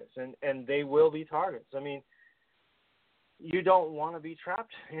areas, and they will be targets. I mean, you don't want to be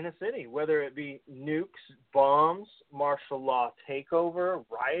trapped in a city, whether it be nukes, bombs, martial law takeover,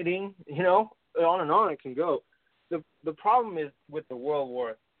 rioting, on and on it can go. The problem is with the World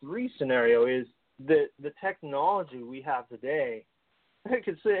War III scenario is that the technology we have today, it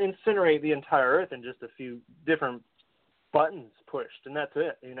could incinerate the entire Earth in just a few different buttons pushed, and that's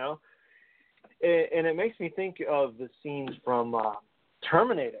it, And it makes me think of the scenes from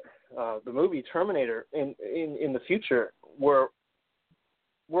Terminator, the movie Terminator, in the future, where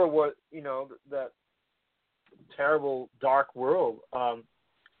that terrible dark world.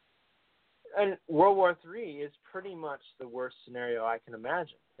 And World War III is pretty much the worst scenario I can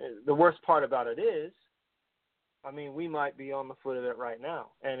imagine. The worst part about it is, we might be on the foot of it right now,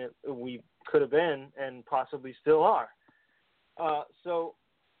 and we could have been and possibly still are. So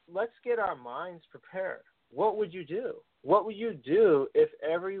let's get our minds prepared. What would you do? What would you do if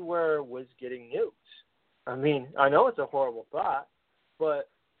everywhere was getting nuked? I know it's a horrible thought, but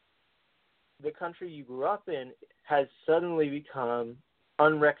the country you grew up in has suddenly become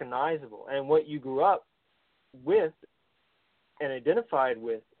unrecognizable, and what you grew up with and identified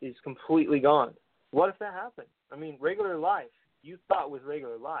with is completely gone. What if that happened? Regular life you thought was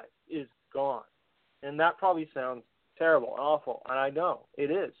regular life is gone, and that probably sounds terrible and awful, and I know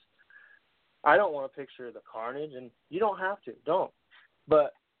it is. I don't want to picture the carnage, and you don't have to, don't.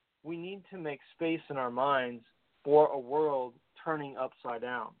 But we need to make space in our minds for a world turning upside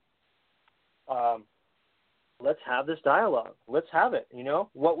down. Let's have this dialogue. Let's have it,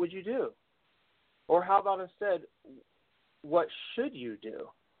 What would you do? Or how about instead, what should you do?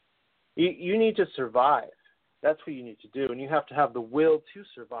 You need to survive. That's what you need to do, and you have to have the will to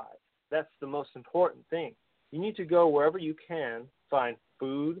survive. That's the most important thing. You need to go wherever you can, find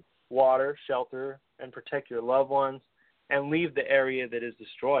food, water, shelter, and protect your loved ones, and leave the area that is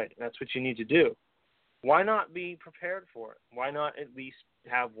destroyed. That's what you need to do. Why not be prepared for it? Why not at least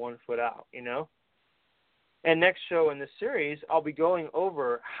have one foot out, And next show in this series, I'll be going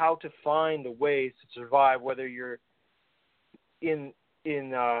over how to find the ways to survive, whether you're in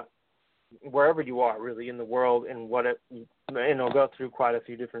wherever you are, really, in the world, and I'll go through quite a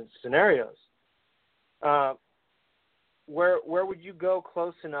few different scenarios. Where would you go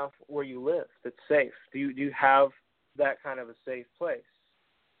close enough where you live that's safe? Do you have that kind of a safe place?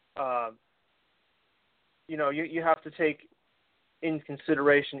 You have to take in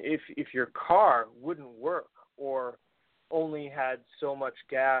consideration if your car wouldn't work or only had so much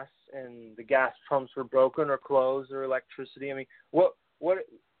gas and the gas pumps were broken or closed or electricity. What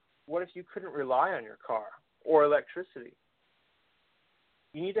if you couldn't rely on your car or electricity?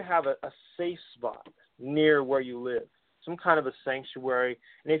 You need to have a safe spot near where you live, some kind of a sanctuary.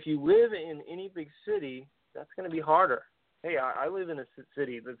 And if you live in any big city, that's going to be harder. Hey, I live in a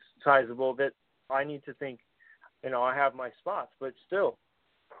city that's sizable that I need to think, I have my spots. But still,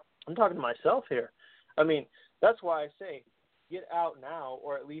 I'm talking to myself here. That's why I say get out now,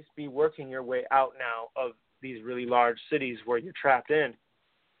 or at least be working your way out now of these really large cities where you're trapped in.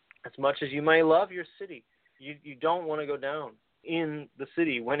 As much as you may love your city, you don't want to go down in the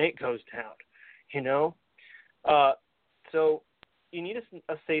city when it goes down, So you need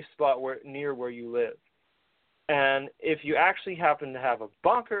a safe spot near where you live. And if you actually happen to have a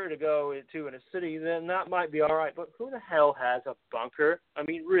bunker to go into in a city, then that might be all right. But who the hell has a bunker?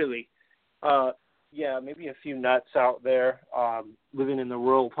 Really. Maybe a few nuts out there living in the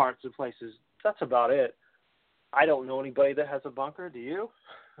rural parts of places. That's about it. I don't know anybody that has a bunker. Do you?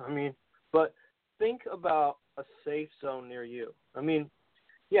 But think about a safe zone near you.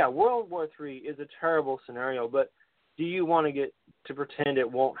 World War III is a terrible scenario, but do you want to get to pretend it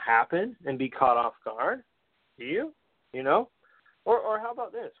won't happen and be caught off guard? Do you? Or how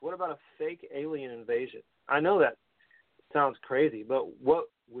about this? What about a fake alien invasion? I know that sounds crazy, but what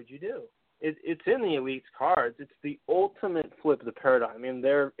would you do? It's in the elite's cards. It's the ultimate flip of the paradigm in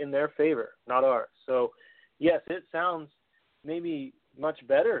their favor, not ours. So, yes, it sounds maybe much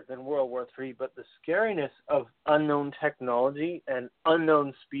better than World War III, but the scariness of unknown technology and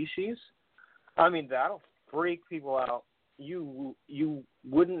unknown species, I mean, that'll freak people out. You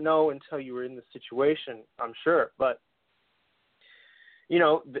wouldn't know until you were in the situation, I'm sure. But, you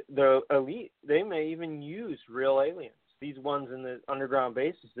know, the elite, they may even use real aliens, these ones in the underground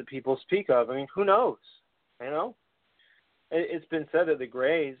bases that people speak of. I mean, who knows, you know? It's been said that the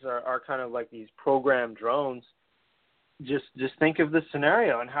Greys are kind of like these programmed drones. Just think of the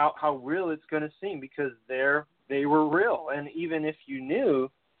scenario and how real it's going to seem, because they were real. And even if you knew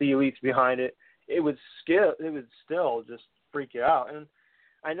the elites behind it, it would still just freak you out. And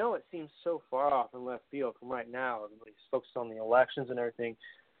I know it seems so far off in left field from right now. Everybody's focused on the elections and everything.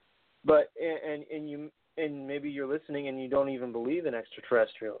 But and maybe you're listening and you don't even believe in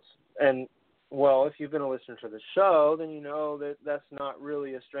extraterrestrials. And, well, if you've been a listener to the show, then you know that that's not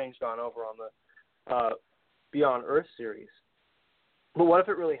really a strange gone over on the Beyond Earth series. But what if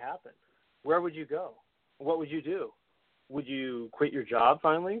it really happened? Where would you go? What would you do? Would you quit your job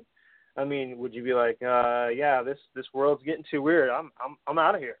finally? I mean, would you be like, yeah, this world's getting too weird. I'm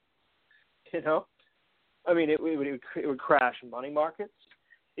out of here. You know? I mean, it would crash money markets.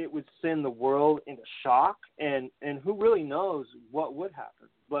 It would send the world into shock, and who really knows what would happen.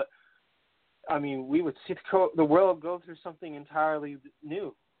 But, I mean, we would see the world go through something entirely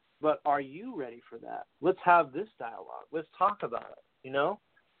new. But are you ready for that? Let's have this dialogue. Let's talk about it, you know?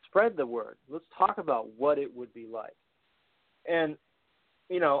 Spread the word. Let's talk about what it would be like. And,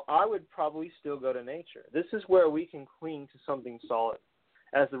 you know, I would probably still go to nature. This is where we can cling to something solid.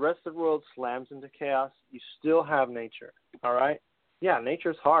 As the rest of the world slams into chaos, you still have nature, all right? Yeah,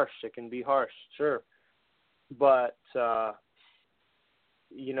 nature's harsh. It can be harsh, sure. But,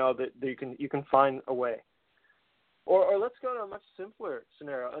 you know, that you can find a way. Or let's go to a much simpler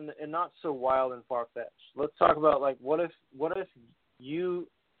scenario and not so wild and far-fetched. Let's talk about, like, what if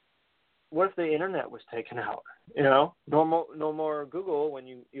the internet was taken out? You know, no more Google when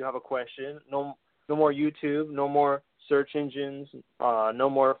you have a question. No more YouTube. No more search engines. No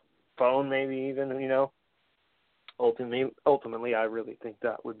more phone, maybe even. You know, ultimately, I really think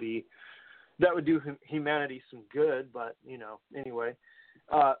that would do humanity some good. But you know, anyway,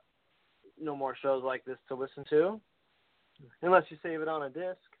 no more shows like this to listen to. Unless you save it on a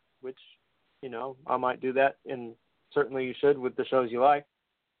disc, which, you know, I might do that, and certainly you should with the shows you like.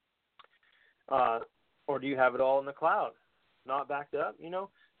 Or do you have it all in the cloud, not backed up? You know,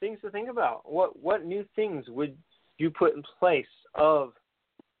 things to think about. What new things would you put in place of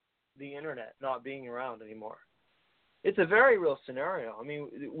the internet not being around anymore? It's a very real scenario. I mean,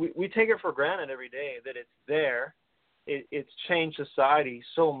 we take it for granted every day that it's there. It's changed society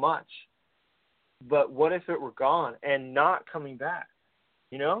so much. But what if it were gone and not coming back,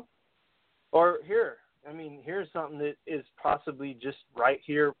 you know? Or here's something that is possibly just right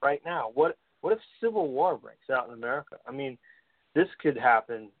here, right now. What if civil war breaks out in America? I mean, this could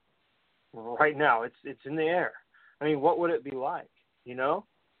happen right now. It's in the air. I mean, what would it be like, you know?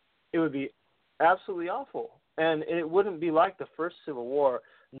 It would be absolutely awful. And it wouldn't be like the first Civil War,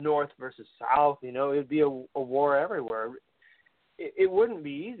 North versus South, you know? It would be a war everywhere. It wouldn't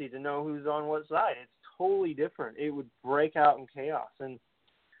be easy to know who's on what side. It's totally different. It would break out in chaos. And,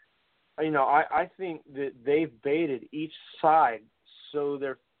 you know, I think that they've baited each side, so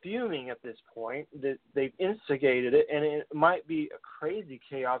they're fuming at this point, that they've instigated it, and it might be a crazy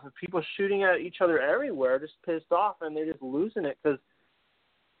chaos of people shooting at each other everywhere, just pissed off, and they're just losing it because,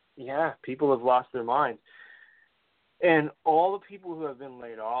 yeah, people have lost their minds. And all the people who have been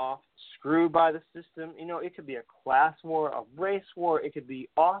laid off, screwed by the system, you know, it could be a class war, a race war, it could be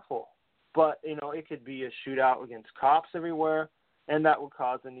awful. But, you know, it could be a shootout against cops everywhere, and that would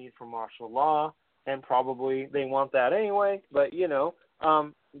cause the need for martial law, and probably they want that anyway. But, you know,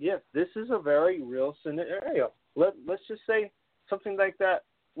 yes, this is a very real scenario. Let's just say something like that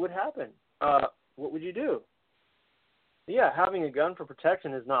would happen. What would you do? Yeah, having a gun for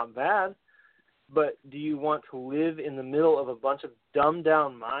protection is not bad. But do you want to live in the middle of a bunch of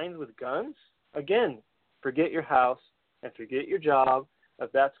dumbed-down minds with guns? Again, forget your house and forget your job.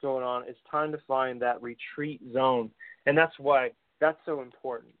 If that's going on, it's time to find that retreat zone. And that's why that's so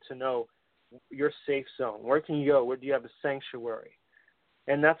important, to know your safe zone. Where can you go? Where do you have a sanctuary?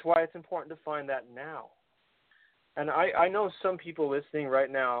 And that's why it's important to find that now. And I know some people listening right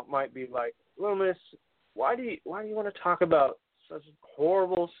now might be like, Loomis, why do you want to talk about such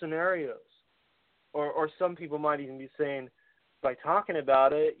horrible scenarios? Or some people might even be saying, by talking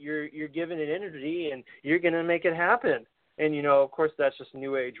about it, you're giving it energy, and you're going to make it happen. And, you know, of course, that's just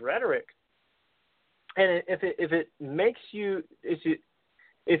New Age rhetoric. And if it makes you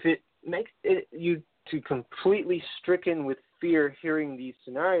to completely stricken with fear hearing these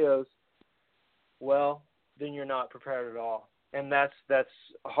scenarios, well, then you're not prepared at all. And that's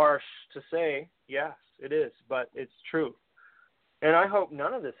harsh to say. Yes, it is, but it's true. And I hope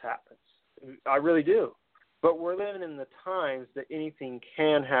none of this happens. I really do. But we're living in the times that anything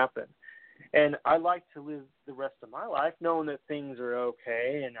can happen. And I like to live the rest of my life knowing that things are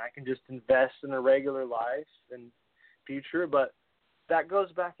okay and I can just invest in a regular life and future. But that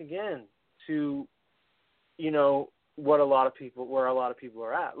goes back again to, you know, where a lot of people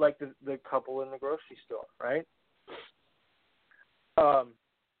are at, like the couple in the grocery store, right?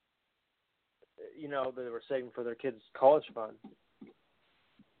 You know, they were saving for their kids' college fund.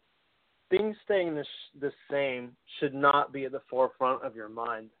 Things staying the same should not be at the forefront of your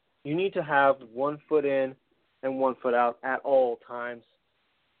mind. You need to have 1 foot in and 1 foot out at all times.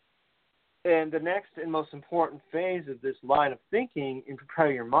 And the next and most important phase of this line of thinking in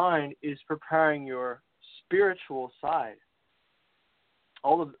preparing your mind is preparing your spiritual side.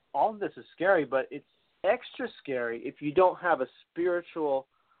 All of this is scary, but it's extra scary if you don't have a spiritual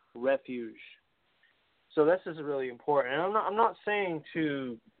refuge. So this is really important. And I'm not saying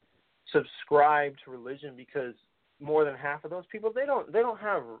to subscribe to religion, because more than half of those people, they don't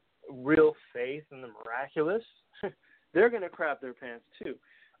have real faith in the miraculous. They're going to crap their pants too.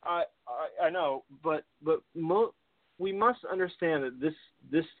 I know, but we must understand that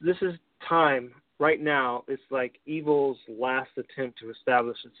this is time right now. It's like evil's last attempt to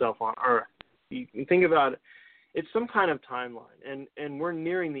establish itself on Earth. You can think about it. It's some kind of timeline, and we're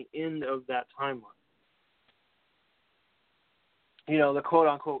nearing the end of that timeline. You know, the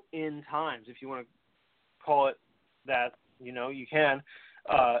quote-unquote end times, if you want to call it that, you know, you can.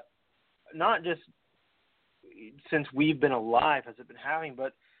 Not just since we've been alive has it been happening,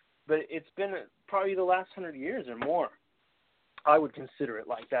 but it's been probably the last 100 years or more. I would consider it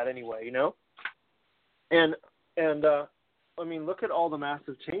like that anyway, you know? And I mean, look at all the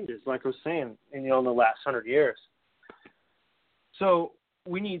massive changes, like I was saying, in the last 100 years. So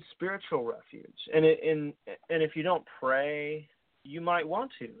we need spiritual refuge. And if you don't pray, you might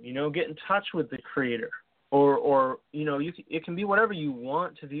want to, you know, get in touch with the Creator. Or you know, it can be whatever you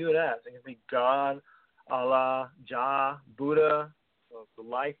want to view it as. It can be God, Allah, Jah, Buddha, the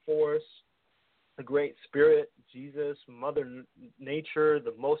life force, the Great Spirit, Jesus, Mother Nature,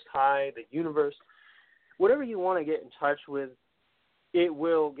 the Most High, the universe. Whatever you want to get in touch with, it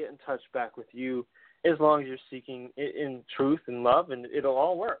will get in touch back with you as long as you're seeking it in truth and love, and it'll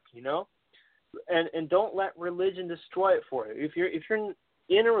all work, you know? And don't let religion destroy it for you. If you're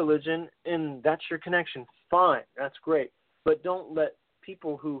in a religion and that's your connection, fine, that's great. But don't let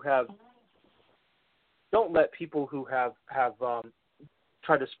people who have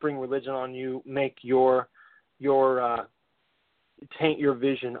tried to spring religion on you make your taint your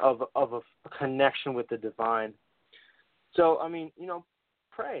vision of a connection with the divine. So I mean, you know,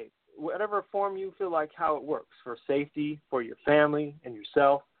 pray whatever form you feel like how it works for safety, for your family and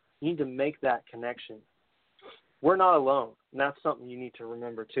yourself. You need to make that connection. We're not alone, and that's something you need to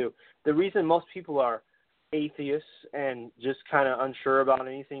remember too. The reason most people are atheists and just kind of unsure about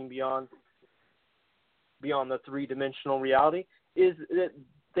anything beyond the three-dimensional reality is that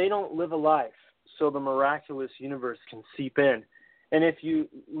they don't live a life so the miraculous universe can seep in. And if you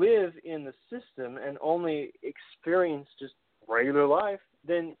live in the system and only experience just regular life,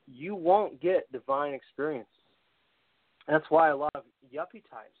 then you won't get divine experiences. That's why a lot of yuppie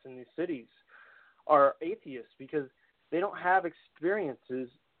types in these cities are atheists, because they don't have experiences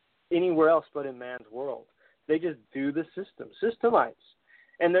anywhere else but in man's world. They just do the systemites.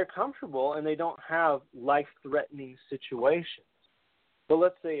 And they're comfortable and they don't have life-threatening situations. But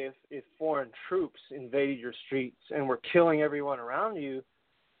let's say if foreign troops invaded your streets and were killing everyone around you,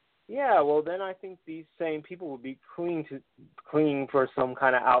 yeah, well, then I think these same people would be clinging for some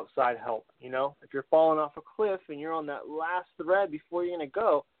kind of outside help, you know? If you're falling off a cliff and you're on that last thread before you're going to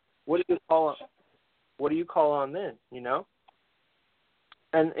go, what do you call on then, you know?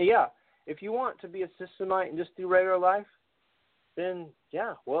 And, yeah, if you want to be a systemite and just do regular life, then,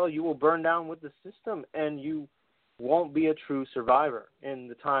 yeah, well, you will burn down with the system and you won't be a true survivor in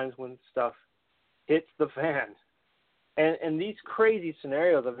the times when stuff hits the fan. And these crazy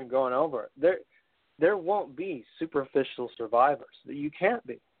scenarios I've been going over, there won't be superficial survivors. You can't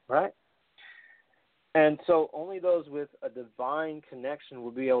be, right? And so only those with a divine connection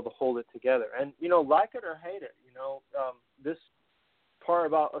will be able to hold it together. And, you know, like it or hate it, you know, this part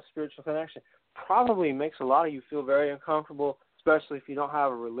about a spiritual connection probably makes a lot of you feel very uncomfortable, especially if you don't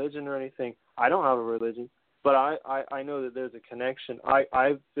have a religion or anything. I don't have a religion, but I know that there's a connection.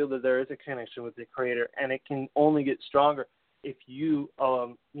 I feel that there is a connection with the Creator, and it can only get stronger if you,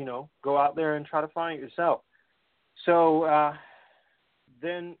 go out there and try to find it yourself. So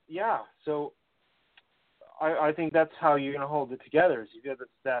so I think that's how you're going to hold it together, is you get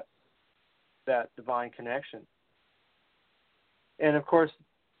that divine connection. And, of course,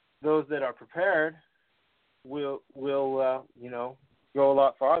 those that are prepared will go a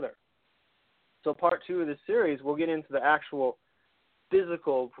lot farther. So part 2 of this series, we'll get into the actual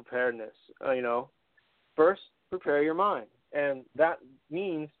physical preparedness. First, prepare your mind. And that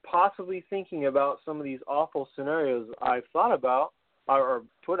means possibly thinking about some of these awful scenarios I've thought about or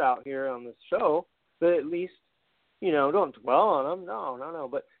put out here on this show, but at least, don't dwell on them. No.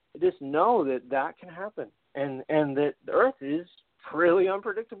 But just know that can happen, and that the Earth is a really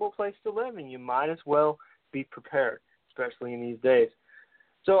unpredictable place to live, and you might as well be prepared, especially in these days.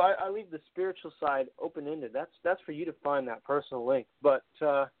 So I leave the spiritual side open-ended. That's for you to find that personal link. But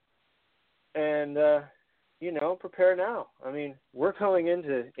prepare now. I mean, we're going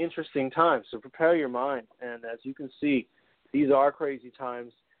into interesting times, so prepare your mind. And as you can see, these are crazy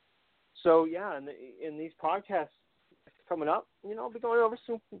times. So yeah, in these podcasts coming up, I'll be going over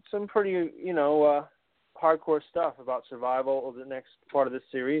some pretty hardcore stuff about survival over the next part of this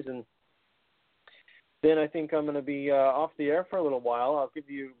series, and then I think I'm going to be off the air for a little while. I'll give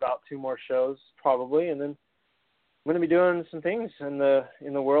you about 2 more shows probably, and then I'm going to be doing some things in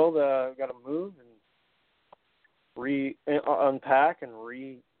the world. I've got to move and unpack and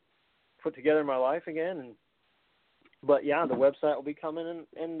put together my life again. But yeah, the website will be coming,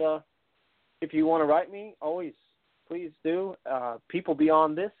 and if you want to write me, always please do.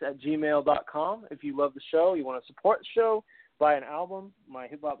 peoplebeyondthis@gmail.com. If you love the show, you want to support the show, buy an album. My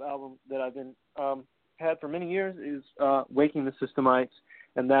hip hop album that I've been had for many years is Waking the Systemites,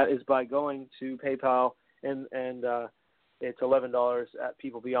 and that is by going to PayPal, and it's $11 at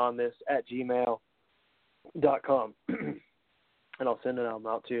peoplebeyondthis@gmail.com. And I'll send an album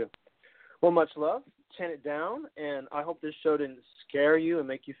out to you. Well, much love. Chant it down, and I hope this show didn't scare you and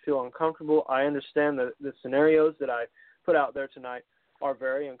make you feel uncomfortable. I understand that the scenarios that I put out there tonight are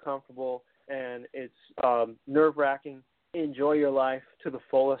very uncomfortable, and it's nerve-wracking. Enjoy your life to the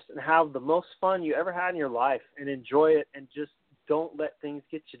fullest and have the most fun you ever had in your life, and enjoy it, and just don't let things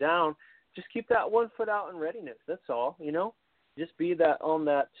get you down. Just keep that one foot out in readiness. That's all, Just be on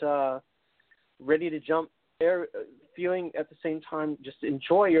that ready to jump air feeling at the same time. Just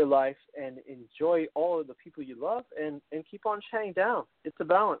enjoy your life and enjoy all of the people you love, and keep on chanting down. It's a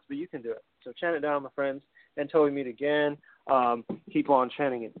balance, but you can do it. So chant it down, my friends. Until we meet again, keep on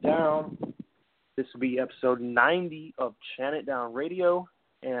chanting it down. This will be episode 90 of Chant It Down Radio,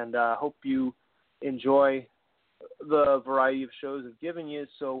 and I hope you enjoy the variety of shows I've given you.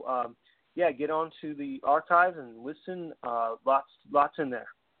 So, get on to the archives and listen. Lots in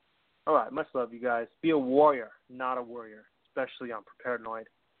there. All right, much love, you guys. Be a warrior, not a worrier, especially on Preparednoid,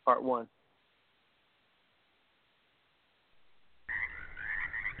 Part 1.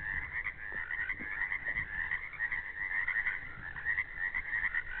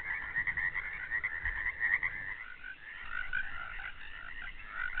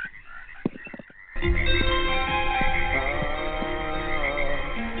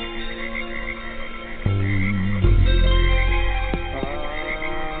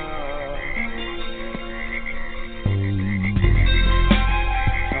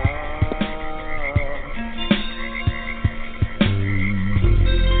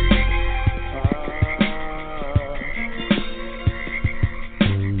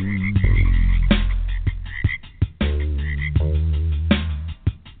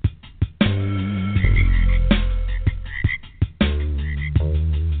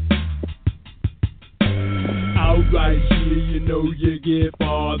 You get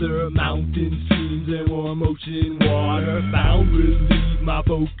farther, mountains, streams, and warm ocean water. Found relief, my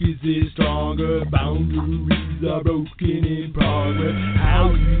focus is stronger. Boundaries are broken in progress.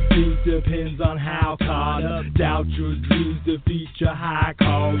 How you think depends on how caught up. Doubt your dreams, defeat your high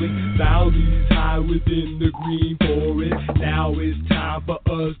calling. Valleys high within the green forest. Now it's time for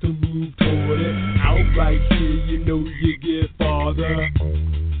us to move toward it. Out right here, you get farther.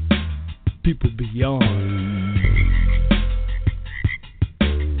 People beyond.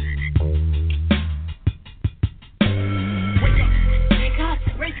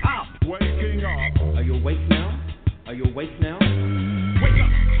 Waking up. Are you awake now? Are you awake now? Wake up!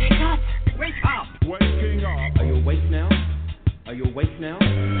 Wake up! Wake up! Waking up. Are you awake now? Are you awake now?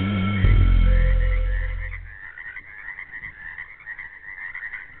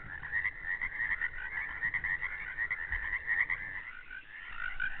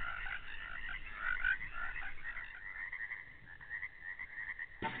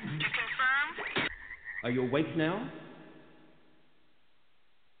 Are you awake now?